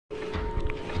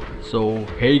So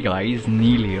hey guys,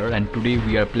 Neil here, and today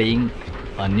we are playing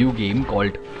a new game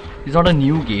called, it's not a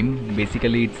new game,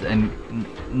 basically it's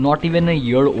not even a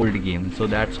year old game, so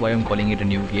that's why I'm calling it a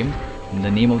new game. And the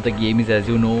name of the game is, as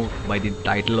you know by the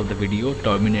title of the video,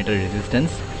 Terminator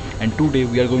Resistance, and today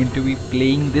we are going to be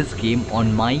playing this game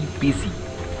on my PC.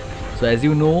 So as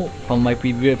you know from my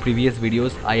previous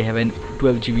videos, I have an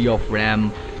 12 GB of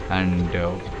RAM and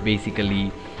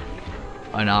basically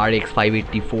an RX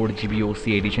 584 GB OC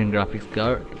edition graphics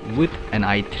card with an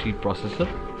i3 processor.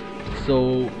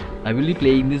 So I will be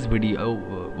playing this video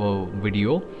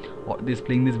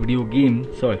game.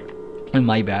 Sorry,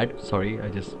 my bad. Sorry, I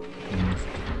just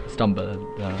stammered.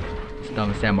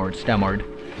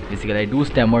 Basically, I do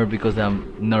stammer because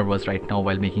I'm nervous right now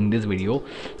while making this video.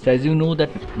 So as you know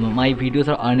that my videos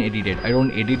are unedited. I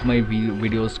don't edit my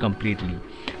videos completely.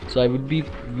 So I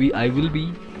will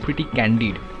be pretty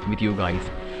candid with you guys.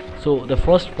 So the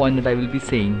first point that I will be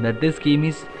saying that this game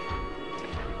is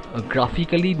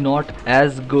graphically not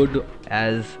as good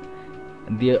as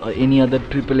any other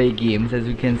AAA games. As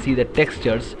you can see, the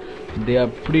textures, they are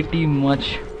pretty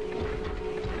much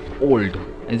old.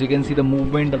 As you can see, the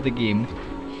movement of the game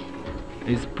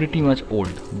is pretty much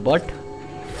old, but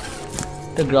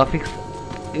the graphics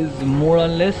is more or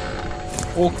less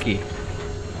okay.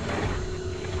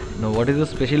 Now what is the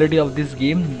speciality of this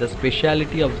game? The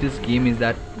speciality of this game is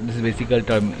that this is basically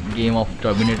a game of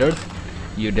Terminators.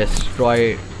 You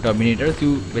destroy Terminators,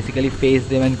 you basically face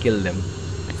them and kill them.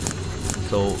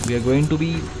 So we are going to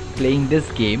be playing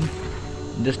this game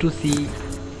just to see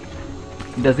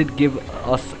does it give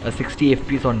us a 60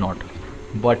 FPS or not.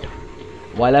 But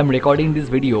while I'm recording this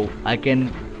video, I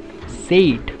can say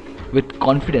it with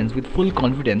confidence, with full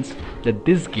confidence, that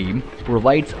this game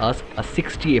provides us a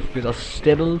 60 FPS, a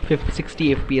stable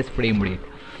 60 FPS frame rate.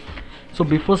 So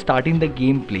before starting the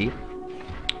gameplay,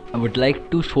 I would like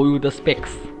to show you the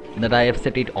specs that I have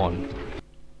set it on.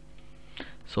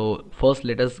 So first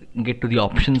let us get to the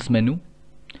options menu.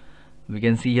 We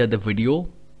can see here the video,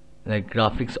 like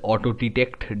graphics auto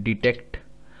detect.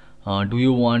 Do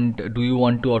you want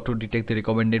to auto detect the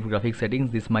recommended graphics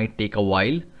settings? This might take a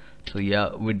while. So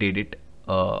yeah, we did it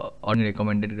on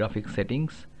recommended graphics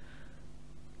settings.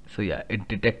 So yeah, it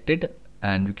detected,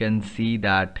 and you can see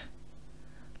that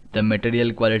the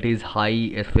material quality is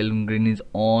high, film grain is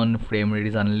on, frame rate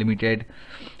is unlimited,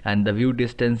 and the view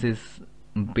distance is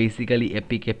basically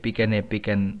epic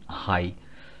and high.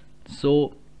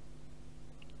 So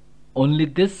only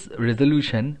this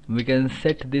resolution we can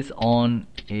set this on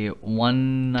a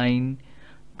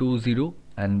 1920,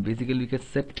 and basically we can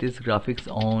set this graphics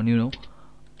on, you know,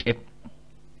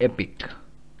 epic,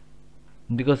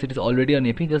 because it is already on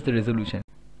epic, just the resolution.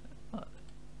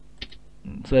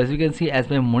 So as you can see, as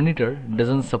my monitor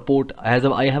doesn't support, I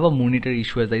have a monitor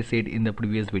issue, as I said in the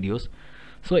previous videos.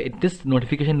 So this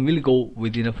notification will go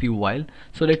within a few while.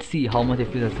 So let's see how much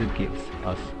FPS it gives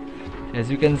us. As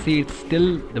you can see, it's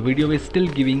still, the video is still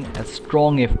giving a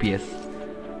strong FPS.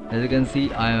 As you can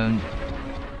see, I am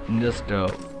just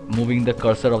moving the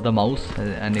cursor of the mouse,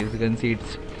 and as you can see,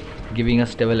 it's giving a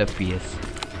stable FPS.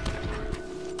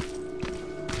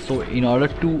 So in order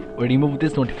to remove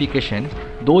this notification,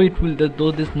 though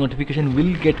this notification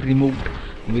will get removed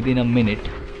within a minute,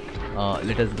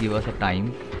 let us give us a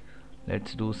time.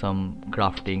 Let's do some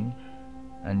crafting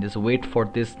and just wait for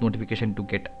this notification to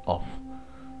get off.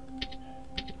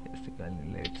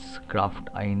 Let's craft,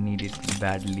 I need it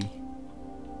badly.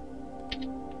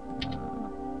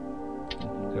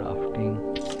 Crafting,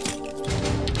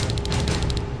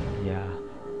 yeah,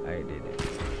 I did it.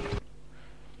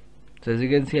 So as you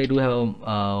can see, I do have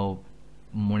a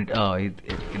monitor.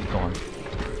 It's gone.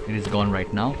 It is gone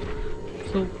right now.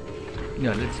 So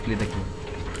yeah, let's play the game.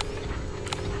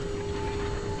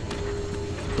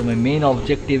 So my main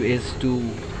objective is to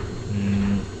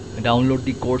download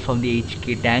the codes from the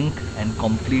HK tank and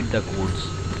complete the codes.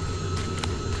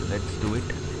 So let's do it.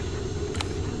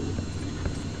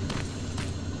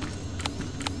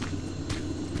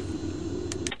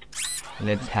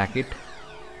 Let's hack it.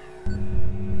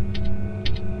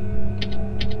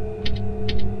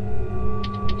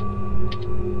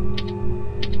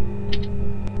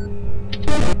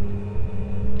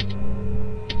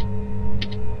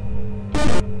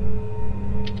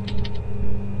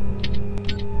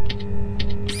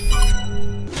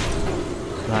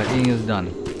 Hacking is done.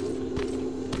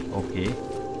 Okay.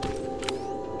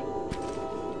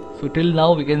 So till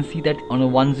now we can see that on a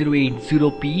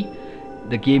 1080p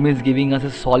the game is giving us a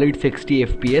solid 60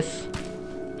 FPS.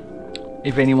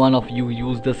 If any one of you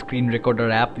use the screen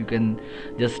recorder app, you can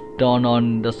just turn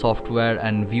on the software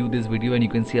and view this video, and you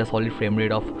can see a solid frame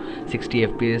rate of 60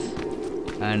 FPS.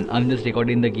 and I'm just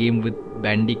recording the game with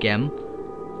BANDICAM.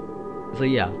 So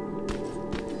yeah.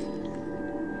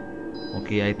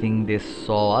 Okay, I think they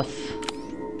saw us.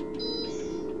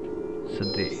 So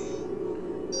they,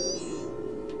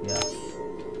 yeah.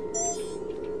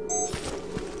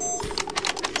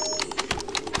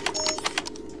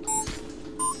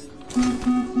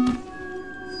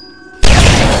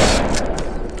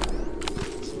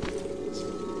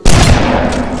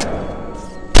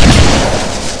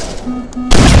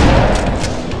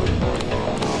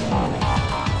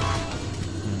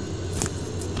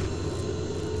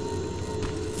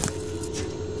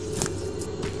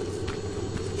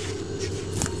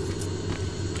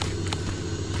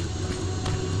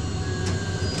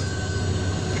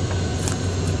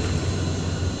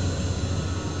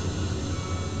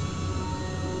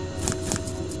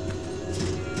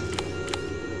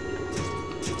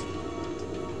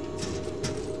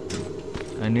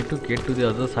 I need to get to the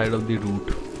other side of the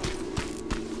route.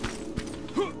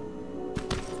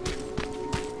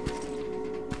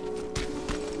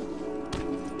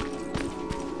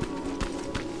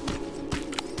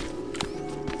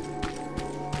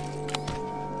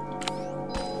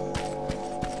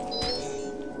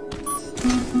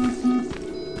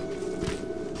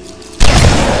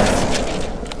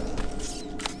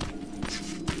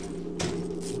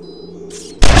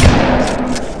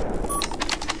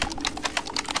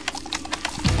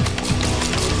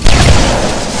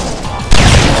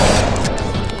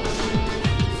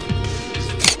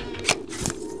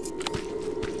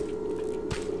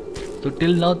 So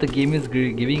till now the game is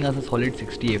giving us a solid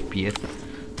 60 FPS.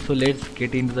 So let's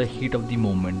get into the heat of the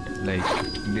moment. Like,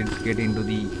 let's get into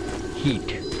the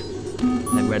heat,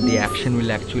 like where the action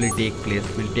will actually take place.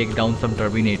 We'll take down some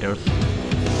Terminators.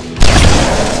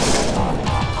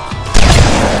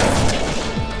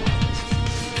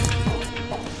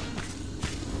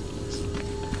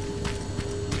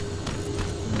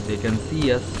 They can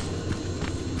see us.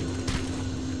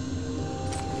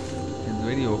 It's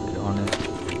very okay, honest.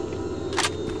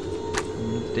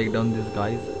 Let's take down these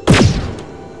guys.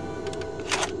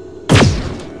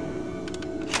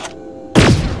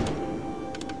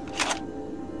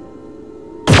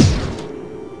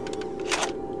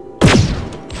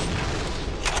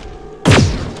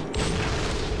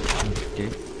 Okay.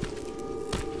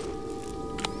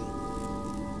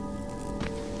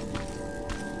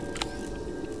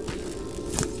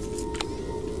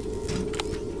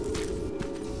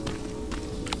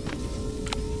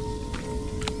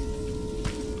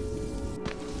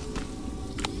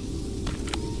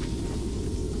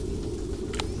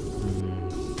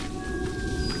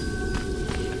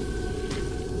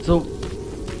 So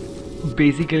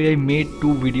basically I made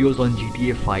 2 videos on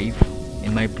GTA 5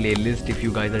 in my playlist. If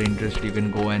you guys are interested, you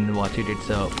can go and watch it. It's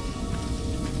a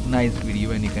nice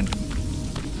video and you can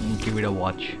give it a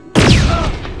watch.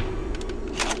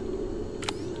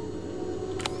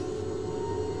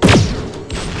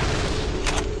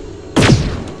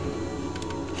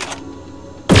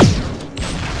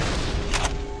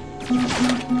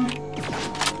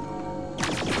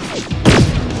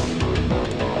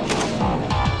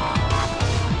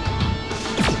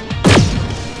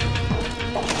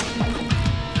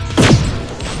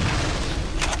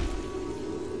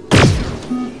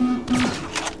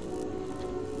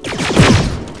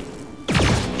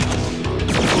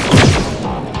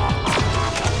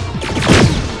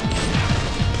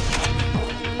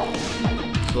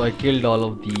 So I killed all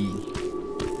of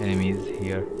the enemies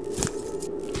here.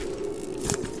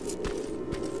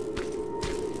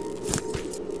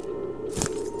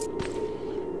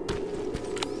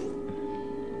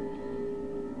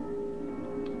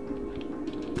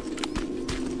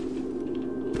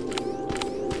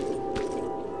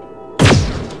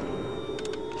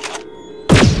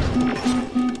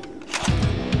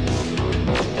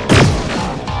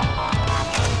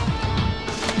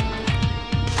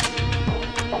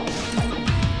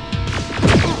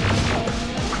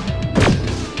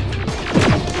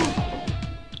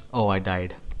 Oh, I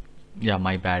died. Yeah,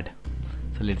 my bad.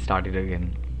 So let's start it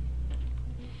again.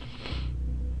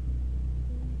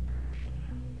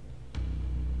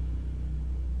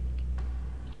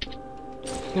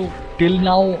 So till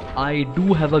now I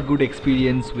do have a good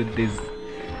experience with this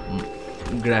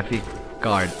graphic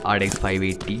card RX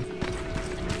 580.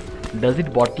 Does it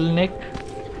bottleneck?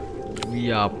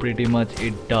 Yeah, pretty much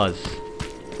it does.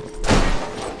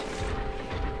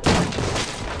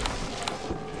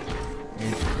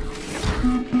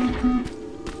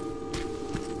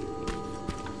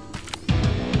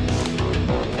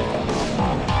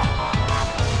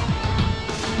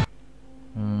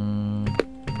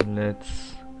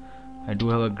 I do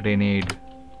have a grenade.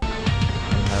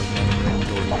 have my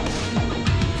inventory.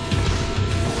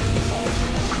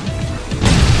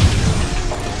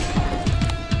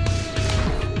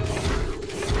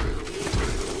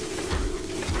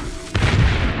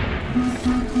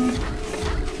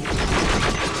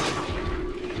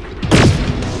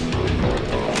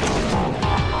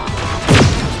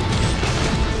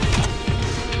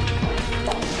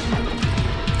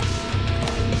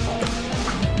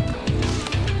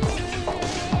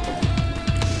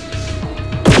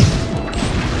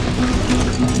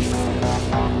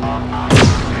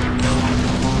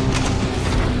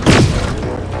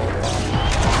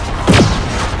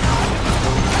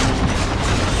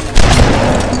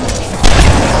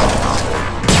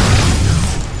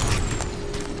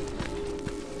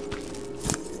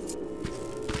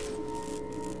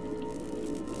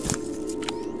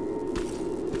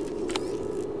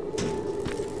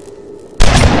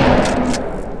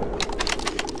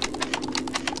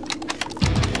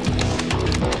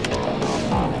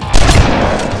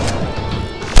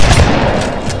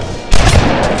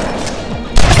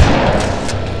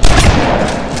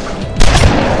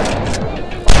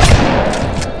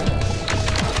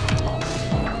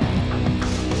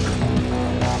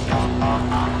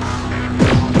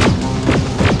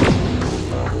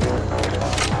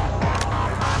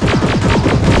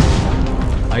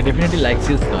 I definitely like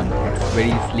this gun. It's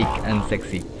very sleek and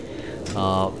sexy.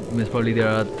 Most probably there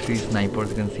are 3 snipers.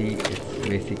 You can see it's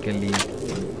basically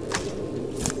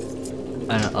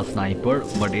a sniper,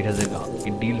 but it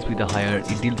deals with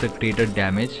a greater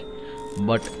damage.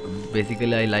 But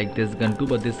basically I like this gun too.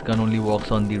 But this gun only works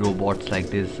on the robots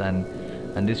like this, and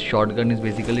this shotgun is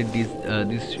basically this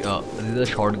is a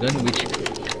shotgun which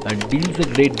deals a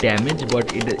great damage,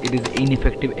 but it is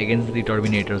ineffective against the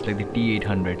Terminators like the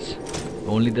T800s.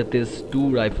 Only that these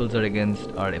 2 rifles are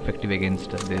effective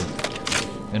against this,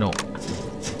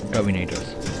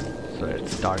 Terminators. So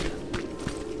let's start.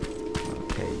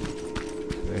 Okay,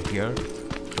 we're here.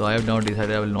 So I have now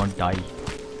decided I will not die.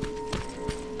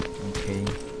 Okay.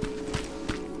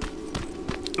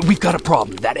 We've got a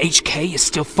problem. That HK is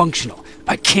still functional.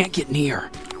 I can't get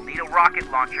near. You'll need a rocket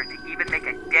launcher to even make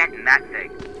a dent in that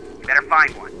thing. You better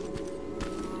find one.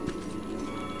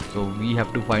 So we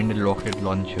have to find a rocket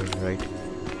launcher, right?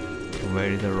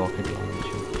 Where is the rocket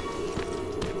launcher?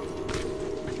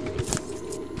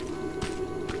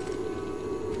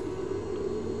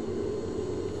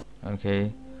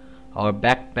 Okay, our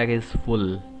backpack is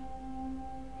full.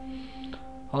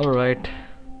 Alright,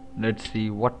 let's see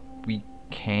what we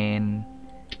can.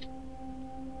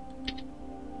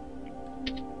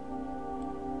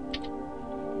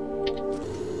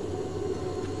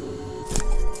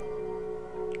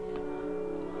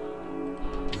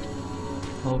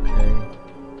 Okay,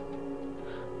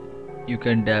 you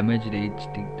can damage the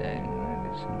HT tank.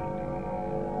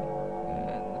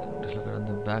 Just look at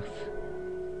the backs.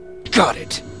 Got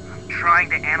it. I'm trying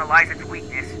to analyze its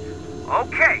weakness.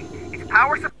 Okay, its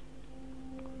power supply.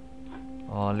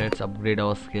 Let's upgrade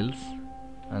our skills,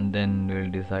 and then we'll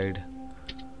decide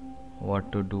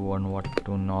what to do and what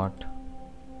to not.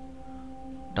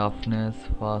 Toughness,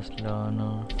 fast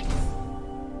learner.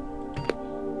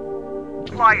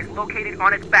 Supply is located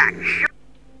on its back.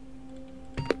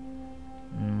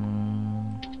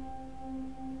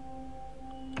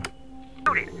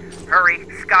 Hurry,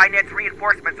 Skynet's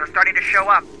reinforcements are starting to show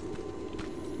up.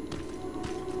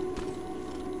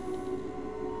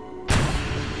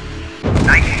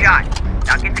 Nice shot.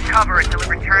 Now get to cover until it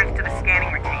returns to the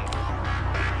scanning routine.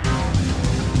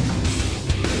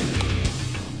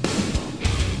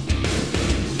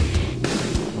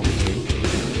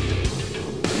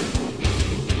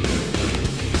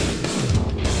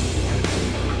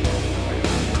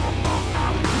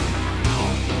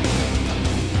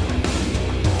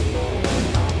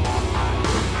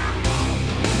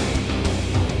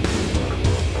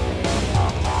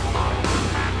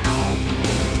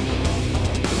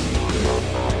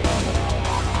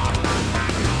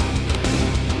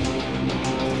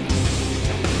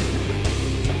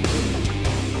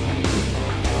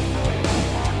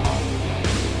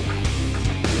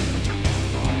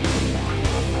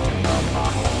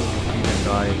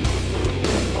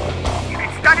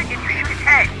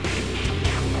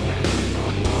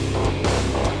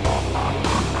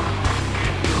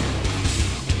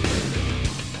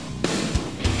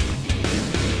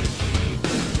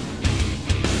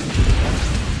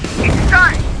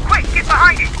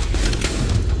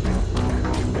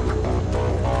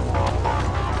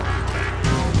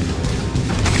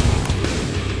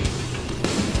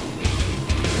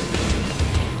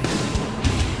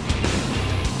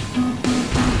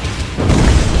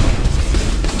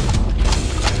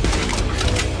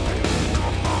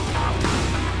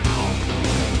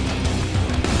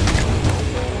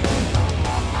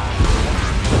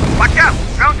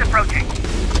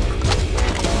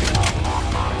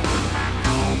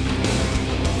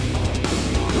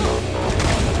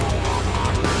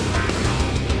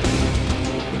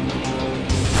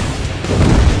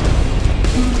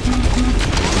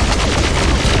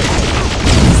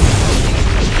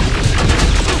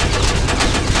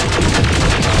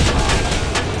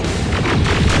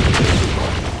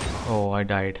 I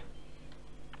died.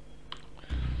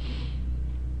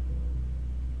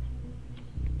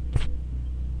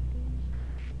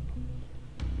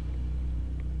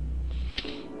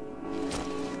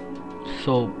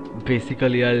 So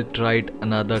basically I'll try it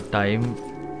another time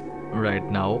right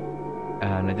now,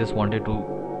 and I just wanted to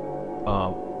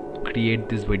create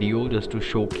this video just to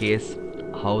showcase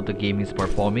how the game is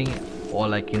performing.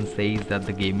 All I can say is that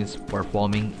the game is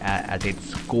performing at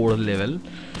its core level.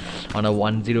 On a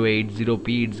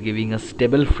 1080p, it's giving a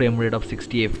stable frame rate of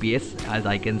 60 FPS, as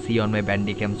I can see on my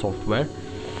BANDICAM software.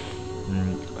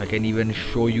 I can even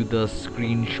show you the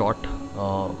screenshot.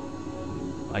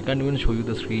 I can't even show you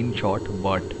the screenshot,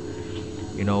 but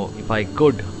you know, if I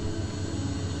could,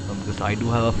 because I do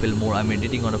have a film mode, I'm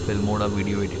editing on a film mode, a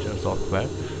video editor software,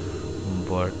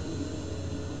 but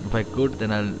if I could,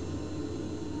 then I'll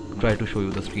try to show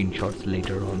you the screenshots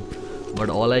later on. But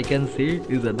all I can say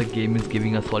is that the game is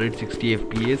giving a solid 60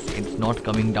 FPS. It's not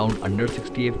coming down under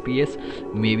 60 FPS.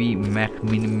 Maybe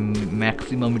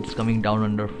maximum it's coming down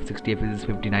under 60 FPS is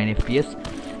 59 FPS.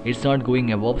 It's not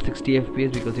going above 60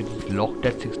 FPS because it's locked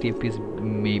at 60 FPS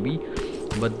maybe.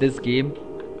 But this game,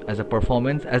 as a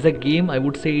performance, as a game, I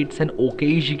would say it's an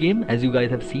okay-ish game, as you guys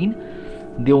have seen.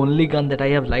 The only gun that I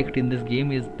have liked in this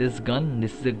game is this gun.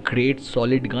 This is a great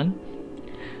solid gun.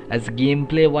 As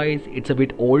gameplay wise, it's a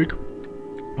bit old.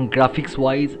 Graphics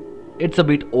wise, it's a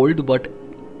bit old, but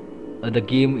the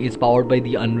game is powered by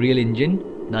the Unreal Engine.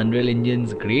 The Unreal Engine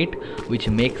is great, which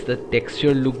makes the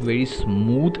texture look very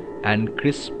smooth and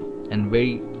crisp and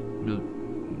very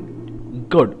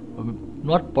good.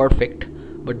 Not perfect,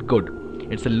 but good.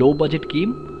 It's a low budget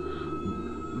game,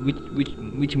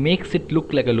 which makes it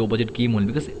look like a low budget game only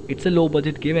because it's a low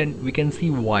budget game, and we can see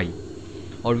why,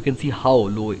 or we can see how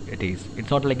low it is. It's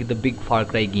not like the big Far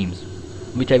Cry games,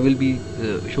 which I will be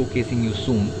showcasing you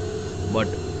soon. But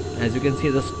as you can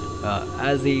see, just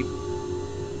as a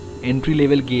entry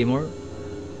level gamer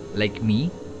like me,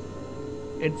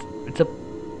 it's a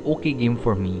okay game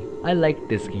for me. I like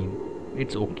this game.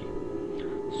 It's okay.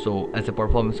 So as a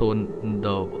performance, so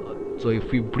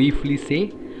if we briefly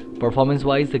say, performance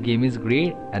wise, the game is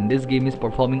great, and this game is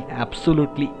performing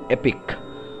absolutely epic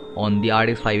on the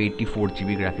RX 580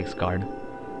 4GB graphics card.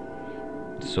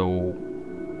 So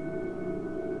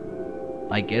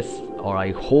I guess, or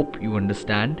I hope you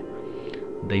understand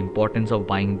the importance of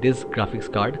buying this graphics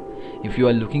card. If you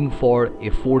are looking for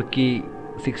a 4K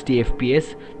 60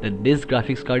 FPS, then this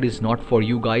graphics card is not for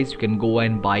you guys. You can go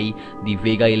and buy the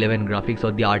Vega 11 graphics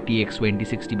or the RTX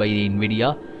 2060 by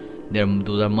Nvidia.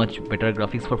 Those are much better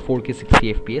graphics for 4K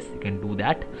 60 FPS. You can do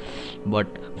that. But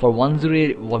for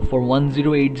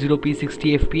 1080p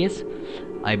 60 FPS,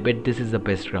 I bet this is the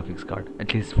best graphics card,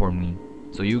 at least for me.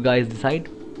 So you guys decide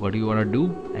what do you want to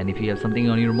do, and if you have something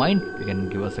on your mind, you can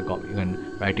give us a comment. You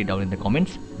can write it down in the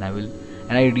comments, and I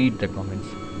read the comments.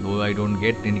 Though I don't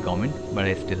get any comment, but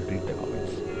I still read the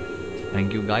comments.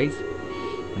 Thank you guys,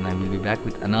 and I will be back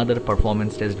with another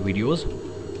performance test videos.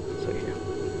 So yeah,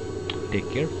 take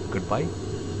care, goodbye.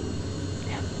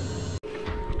 Yeah.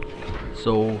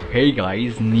 So hey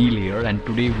guys, Neil here, and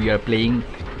today we are playing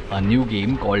a new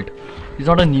game called, it's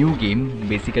not a new game,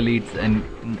 basically it's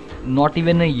not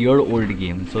even a year-old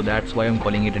game, so that's why I'm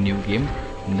calling it a new game.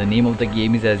 And the name of the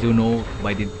game is, as you know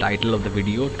by the title of the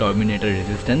video, Terminator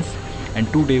Resistance. And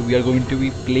today we are going to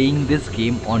be playing this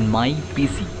game on my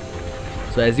PC.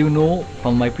 So as you know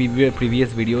from my previous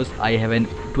videos, I have an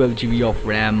 12GB of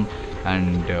RAM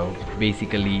and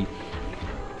basically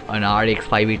an RX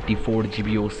 580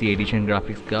 4GB OC edition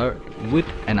graphics card with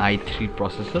an i3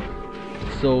 processor.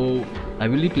 So I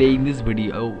will be playing this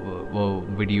video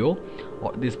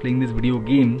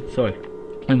game. Sorry,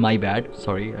 and my bad.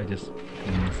 Sorry, I just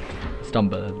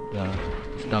stammered.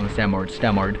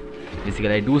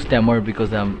 Basically, I do stammer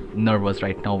because I'm nervous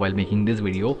right now while making this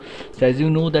video. So as you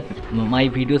know that my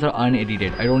videos are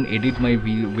unedited. I don't edit my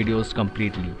videos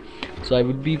completely. So I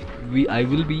will be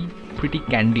pretty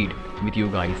candid with you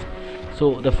guys.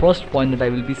 So the first point that I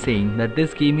will be saying, that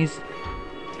this game is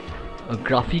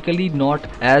graphically not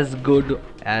as good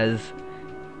as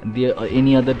the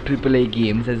any other AAA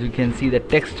games. As you can see, the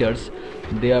textures,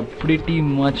 they are pretty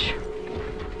much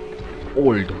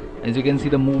old. As you can see,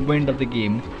 the movement of the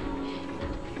game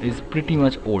is pretty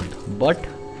much old, but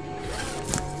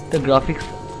the graphics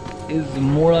is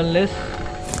more or less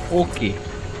okay.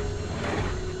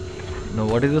 Now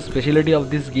what is the specialty of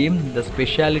this game? The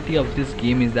specialty of this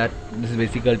game is that this is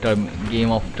basically a game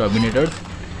of Terminators.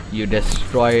 You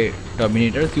destroy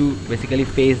Terminators, you basically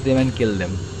face them and kill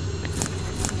them.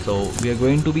 So we are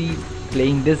going to be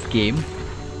playing this game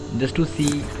just to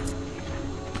see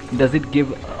does it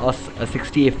give us a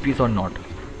 60 FPS or not.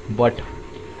 But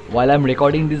while I'm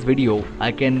recording this video,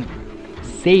 I can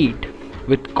say it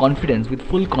with confidence, with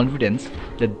full confidence,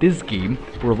 that this game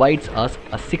provides us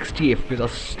a 60 FPS, a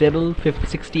stable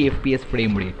 60 FPS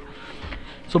frame rate.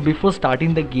 So before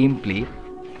starting the gameplay,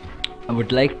 I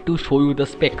would like to show you the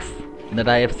specs that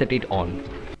I have set it on.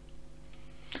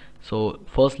 So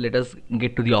first let us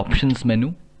get to the options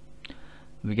menu.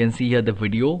 We can see here the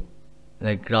video,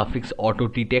 like graphics auto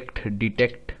detect.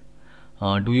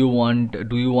 Do you want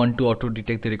to auto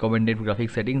detect the recommended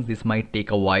graphics settings? This might take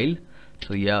a while,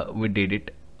 so yeah, we did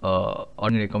it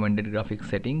on recommended graphics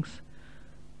settings.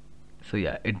 So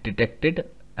yeah, it detected,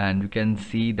 and you can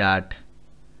see that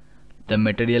the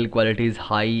material quality is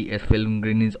high, film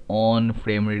grain is on,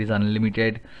 frame rate is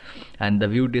unlimited, and the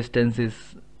view distance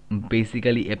is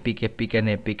basically epic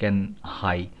and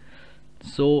high.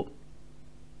 So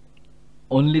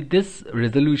only this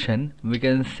resolution we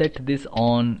can set this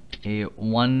on a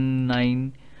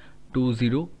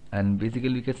 1920, and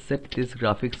basically we can set this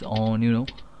graphics on, you know,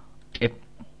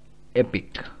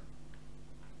 epic,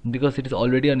 because it is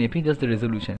already on epic, just the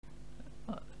resolution.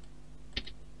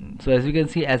 So as you can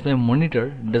see, as my monitor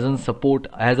doesn't support,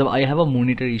 I have a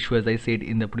monitor issue, as I said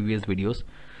in the previous videos,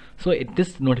 so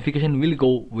this notification will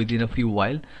go within a few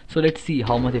while. So let's see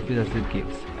how much FPS it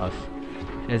gives us.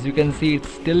 As you can see,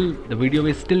 the video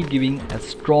is still giving a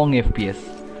strong FPS.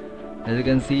 As you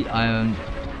can see, I am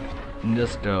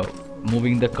just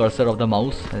moving the cursor of the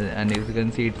mouse, and as you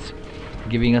can see, it's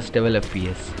giving a stable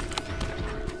FPS.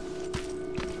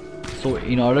 So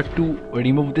in order to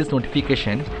remove this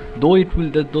notification, though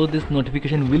this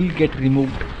notification will get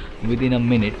removed within a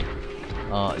minute,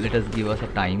 let us give us a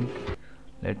time.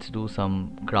 Let's do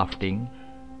some crafting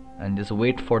and just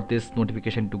wait for this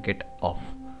notification to get off.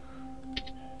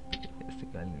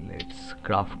 Basically, let's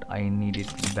craft. I need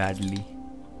it badly.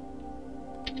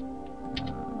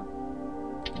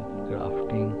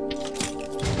 Crafting.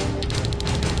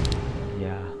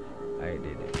 Yeah, I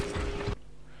did it.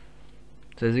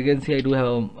 So as you can see, I do have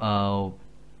a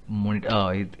monitor. Oh,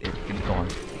 it's gone.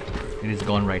 It is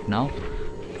gone right now.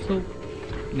 So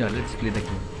yeah, let's play the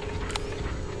game.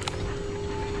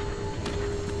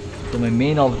 So my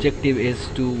main objective is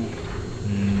to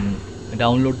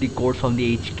download the codes from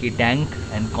the HK tank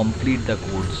and complete the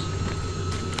codes.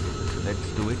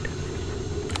 Let's do it.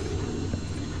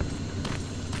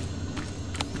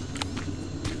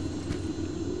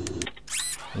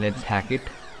 Let's hack it.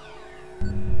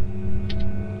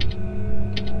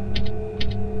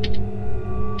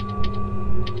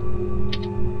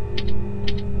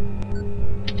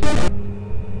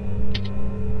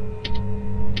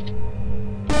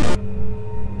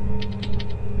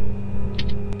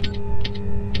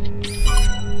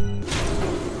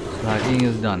 Hacking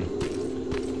is done.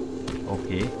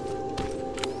 Okay.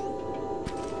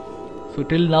 So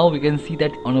till now we can see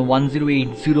that on a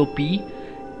 1080p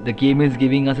the game is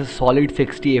giving us a solid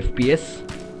 60 FPS.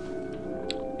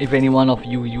 If any one of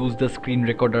you use the screen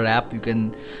recorder app, you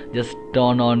can just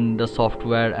turn on the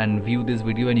software and view this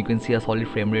video, and you can see a solid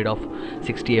frame rate of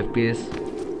 60 FPS.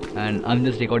 And I'm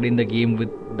just recording the game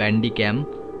with BANDICAM.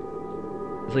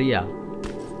 So yeah.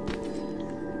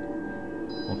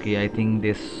 Okay, I think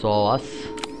they saw us.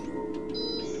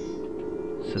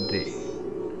 So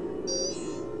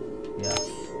yeah.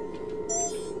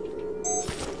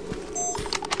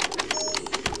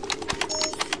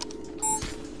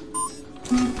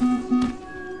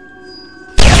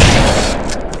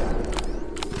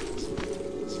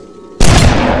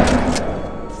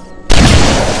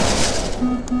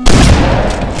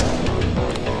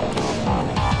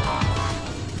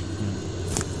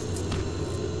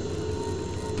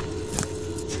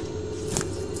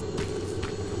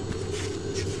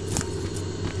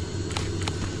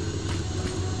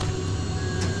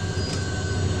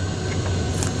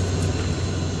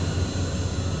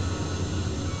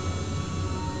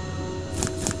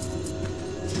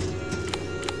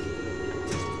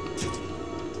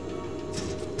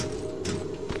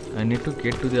 I need to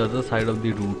get to the other side of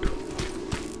the route.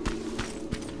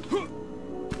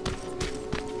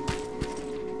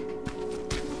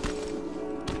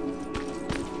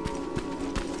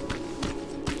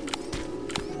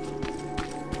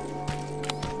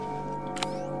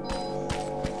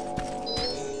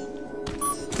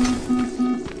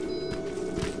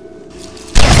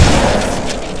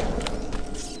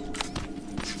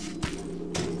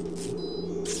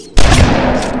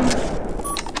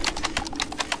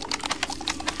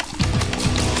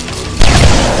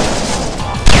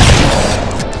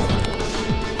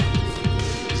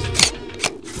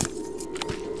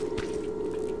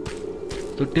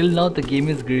 So till now the game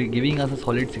is giving us a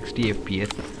solid 60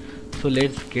 FPS. So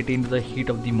let's get into the heat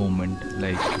of the moment.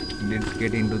 Like, let's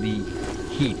get into the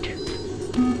heat,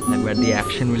 like where the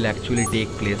action will actually take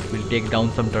place. We'll take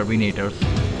down some Terminators.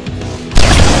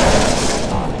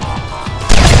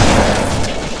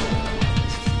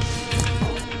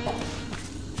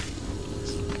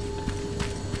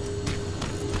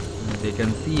 They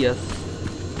can see us.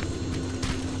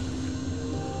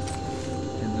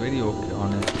 It's very okay,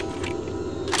 honest.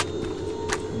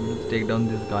 Let's take down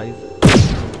these guys.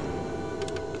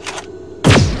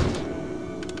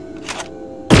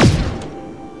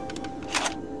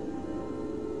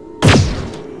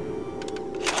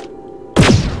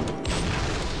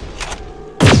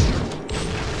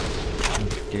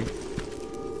 Okay.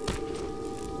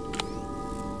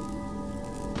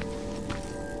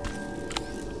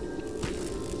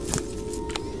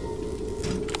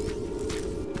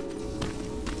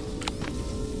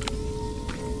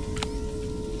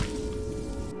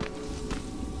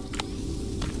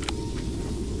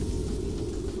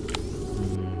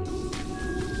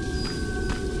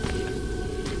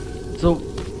 So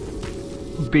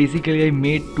basically I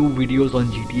made 2 videos on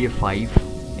GTA 5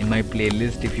 in my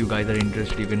playlist. If you guys are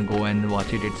interested, you can go and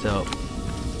watch it. It's a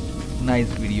nice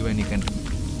video and you can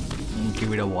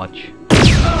give it a watch.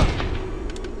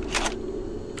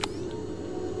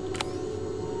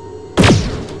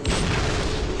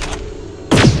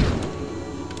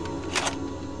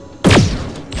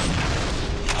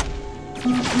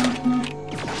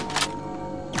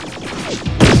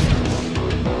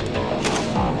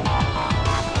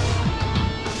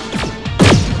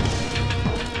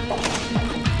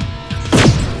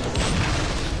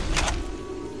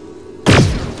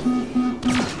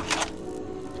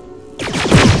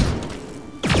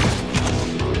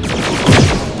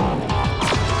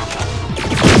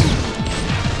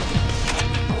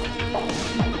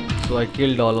 So I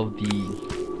killed all of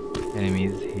the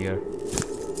enemies here.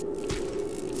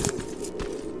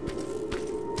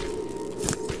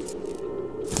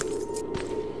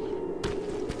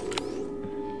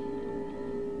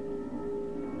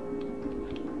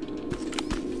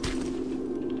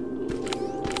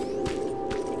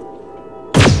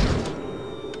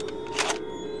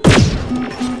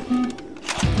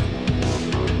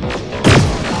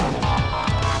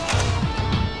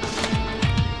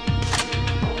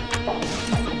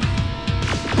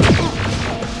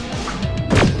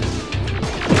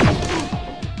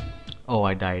 Oh,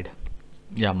 I died.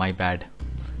 Yeah, my bad.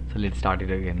 So let's start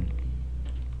it again.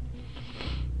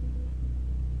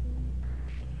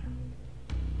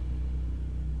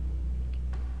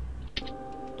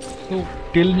 So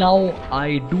till now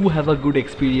I do have a good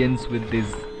experience with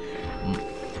this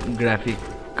graphic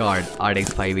card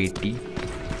RX 580.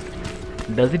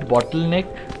 Does it bottleneck?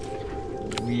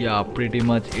 Yeah, pretty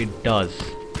much it does.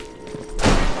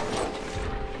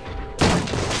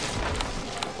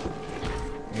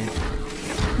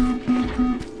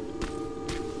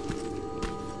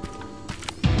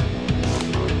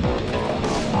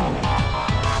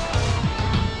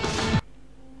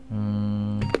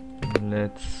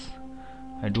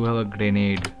 I do have a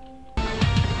grenade. I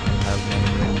have my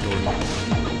inventory.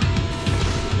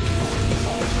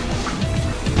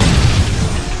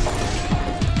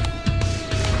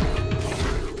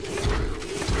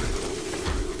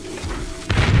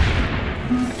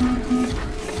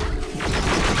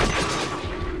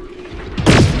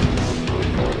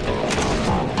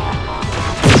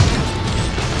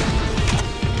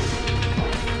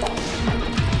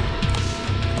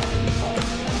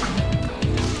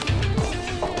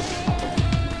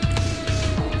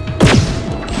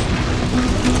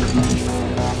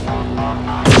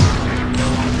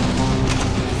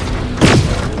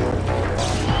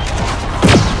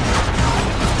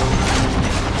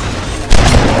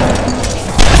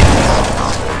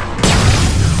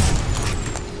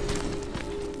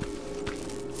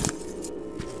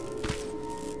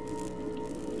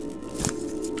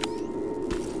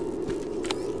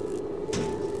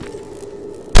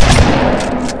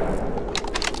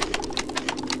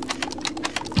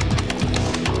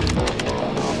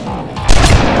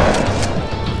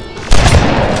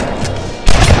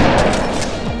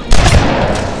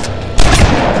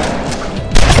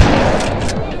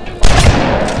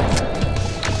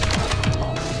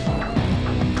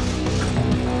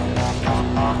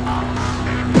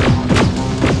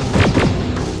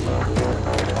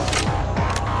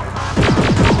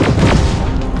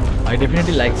 I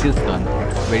definitely like this gun.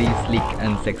 It's very sleek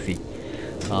and sexy.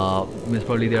 Most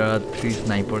probably there are 3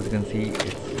 snipers. You can see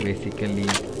it's basically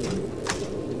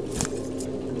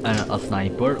a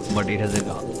sniper, but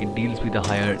it deals with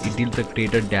a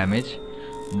greater damage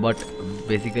but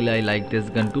basically I like this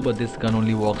gun too, but this gun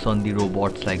only works on the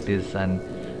robots like this, and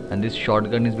this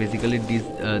shotgun is basically this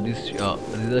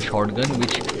is a shotgun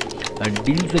which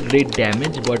deals a great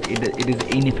damage, but it is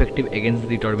ineffective against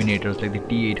the Terminators like the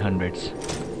T-800s.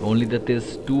 Only that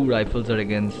these two rifles are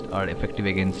effective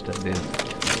against this,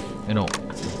 you know,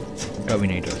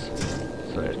 Terminators.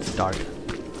 So let's start.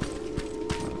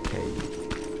 Okay,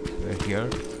 so we're here.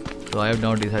 So I have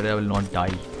now decided I will not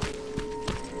die.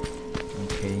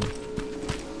 Okay.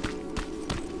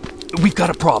 We've got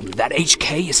a problem. That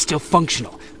HK is still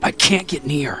functional. I can't get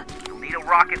near. You'll need a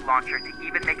rocket launcher to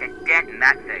even make a dent in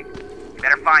that thing. You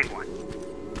better find one.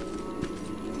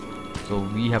 So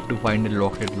we have to find a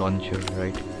rocket launcher,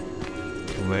 right?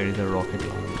 Where is a rocket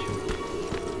launcher?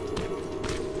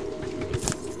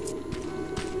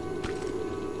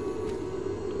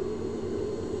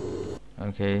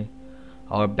 Okay,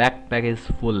 our backpack is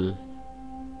full.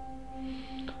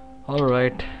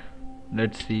 Alright,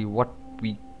 let's see what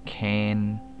we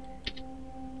can.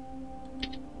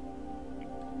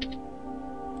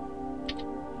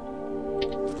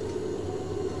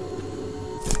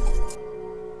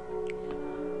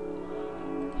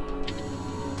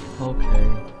 Okay,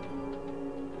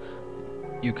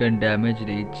 you can damage the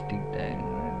HD tank.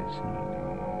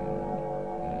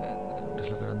 Just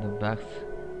look around the backs.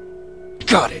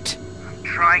 Got it. I'm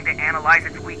trying to analyze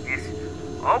its weakness.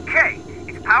 Okay,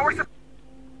 its power supply.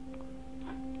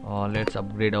 Let's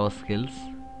upgrade our skills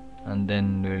and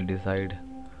then we'll decide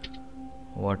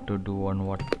what to do and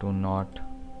what to not.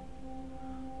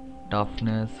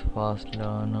 Toughness, fast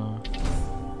learner.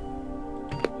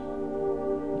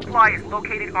 Supply is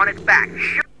located on its back.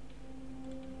 Shoot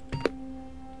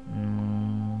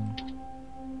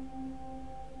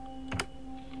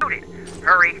it!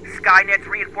 Hurry, Skynet's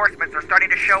reinforcements are starting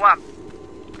to show up.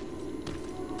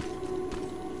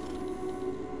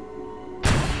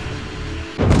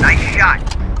 Nice shot.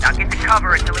 Now get to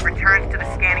cover until it returns to the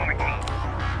scanning routine.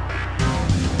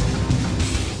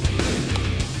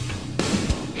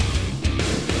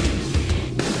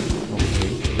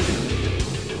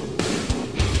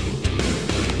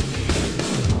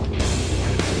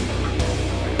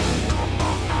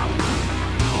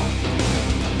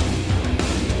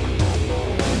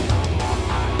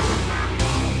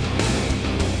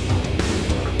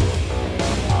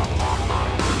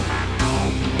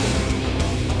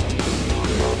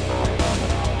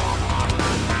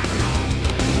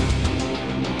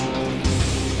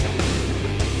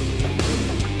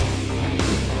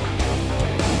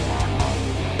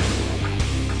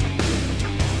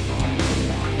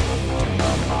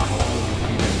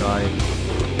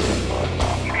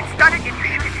 You can stun it if you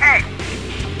shoot its head.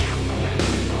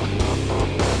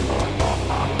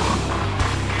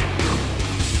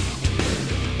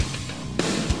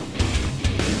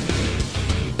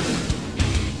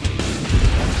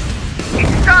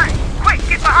 It's stunned! Quick,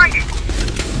 get behind it!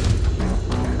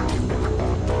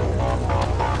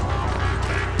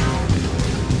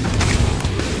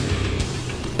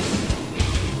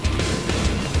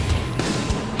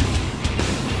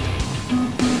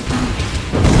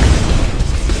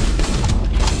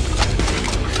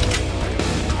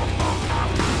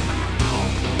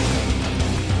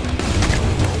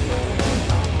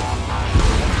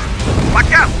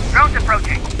 Watch out! Drone's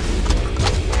approaching!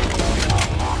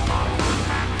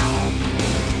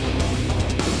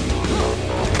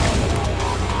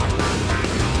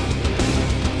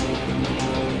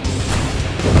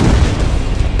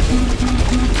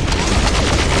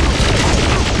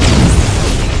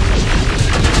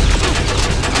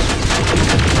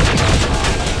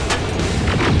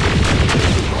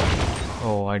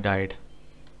 Oh, I died.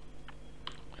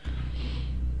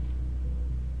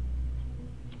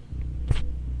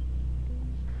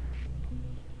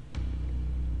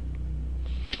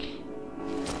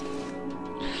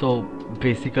 So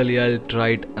basically I'll try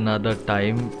it another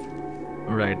time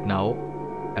right now,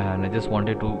 and I just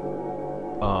wanted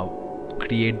to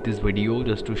create this video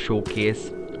just to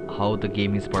showcase how the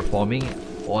game is performing.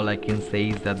 All I can say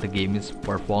is that the game is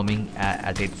performing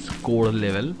at its core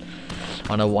level.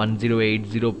 On a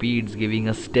 1080p it's giving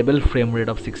a stable frame rate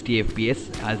of 60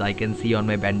 fps, as I can see on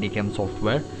my BANDICAM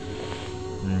software.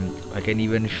 I can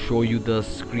even show you the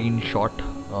screenshot.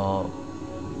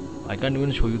 I can't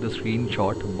even show you the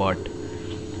screenshot, but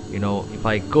you know, if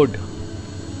I could,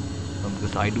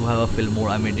 because I do have a film mode,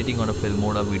 I'm editing on a film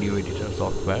mode, a video editor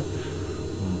software,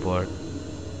 but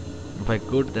if I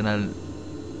could, then I'll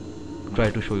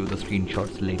try to show you the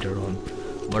screenshots later on.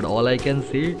 but all I can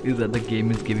say is that the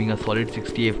game is giving a solid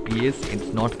 60 FPS.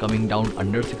 It's not coming down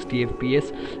under 60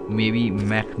 FPS. Maybe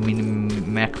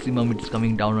maximum it's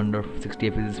coming down under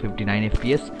 60 FPS is 59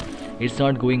 FPS. It's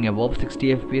not going above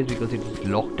 60 FPS because it's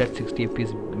locked at 60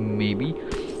 FPS maybe.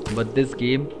 But this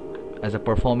game, as a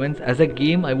performance, as a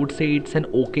game, I would say it's an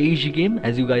okayish game,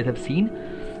 as you guys have seen.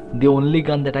 The only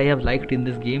gun that I have liked in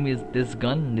this game is this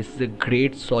gun. This is a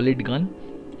great solid gun.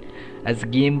 As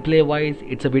gameplay wise,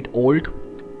 it's a bit old.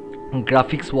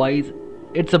 Graphics wise,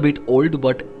 it's a bit old,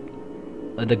 but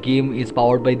the game is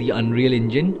powered by the Unreal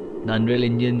Engine. The Unreal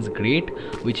Engine is great,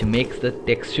 which makes the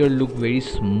texture look very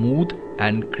smooth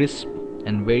and crisp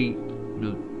and very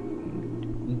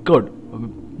good.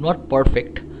 Not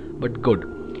perfect, but good.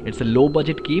 It's a low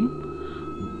budget game,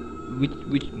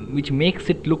 which makes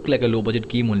it look like a low budget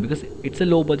game only because it's a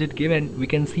low budget game, and we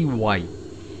can see why,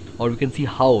 or we can see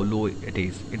how low it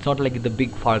is. It's not like the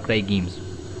big Far Cry games,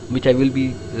 which I will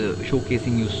be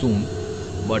showcasing you soon.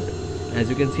 But as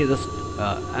you can see, just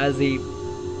as a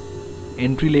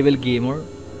entry level gamer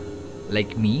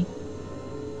like me,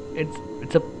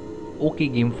 it's a okay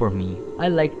game for me. I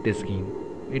like this game.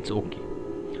 It's okay.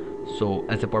 So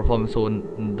as a performance, so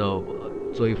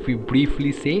if we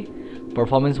briefly say,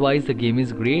 performance wise, the game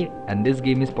is great, and this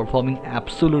game is performing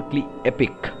absolutely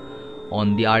epic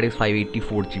on the RX 580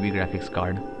 4GB graphics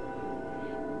card.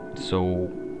 So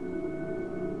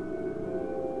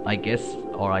I guess,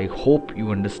 or I hope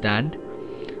you understand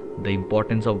the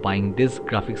importance of buying this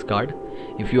graphics card.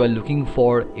 If you are looking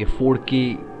for a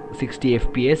 4K 60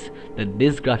 FPS, then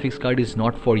this graphics card is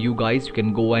not for you guys. You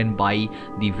can go and buy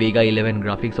the Vega 11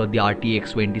 graphics or the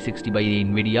RTX 2060 by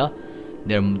Nvidia.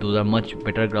 Those are much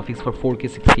better graphics for 4K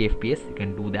 60 FPS. You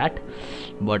can do that.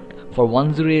 But for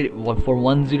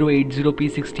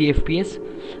 1080p 60 FPS,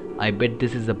 I bet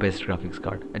this is the best graphics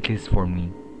card, at least for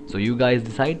me. So you guys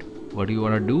decide what you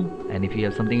want to do, and if you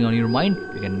have something on your mind,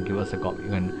 you can give us a copy. You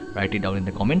can write it down in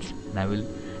the comments, and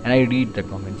I read the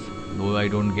comments. Though I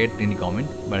don't get any comment,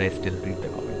 but I still read the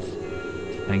comments.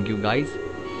 Thank you guys,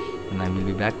 and I will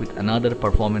be back with another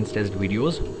performance test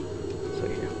videos. So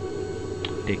yeah,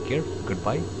 take care,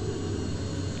 goodbye.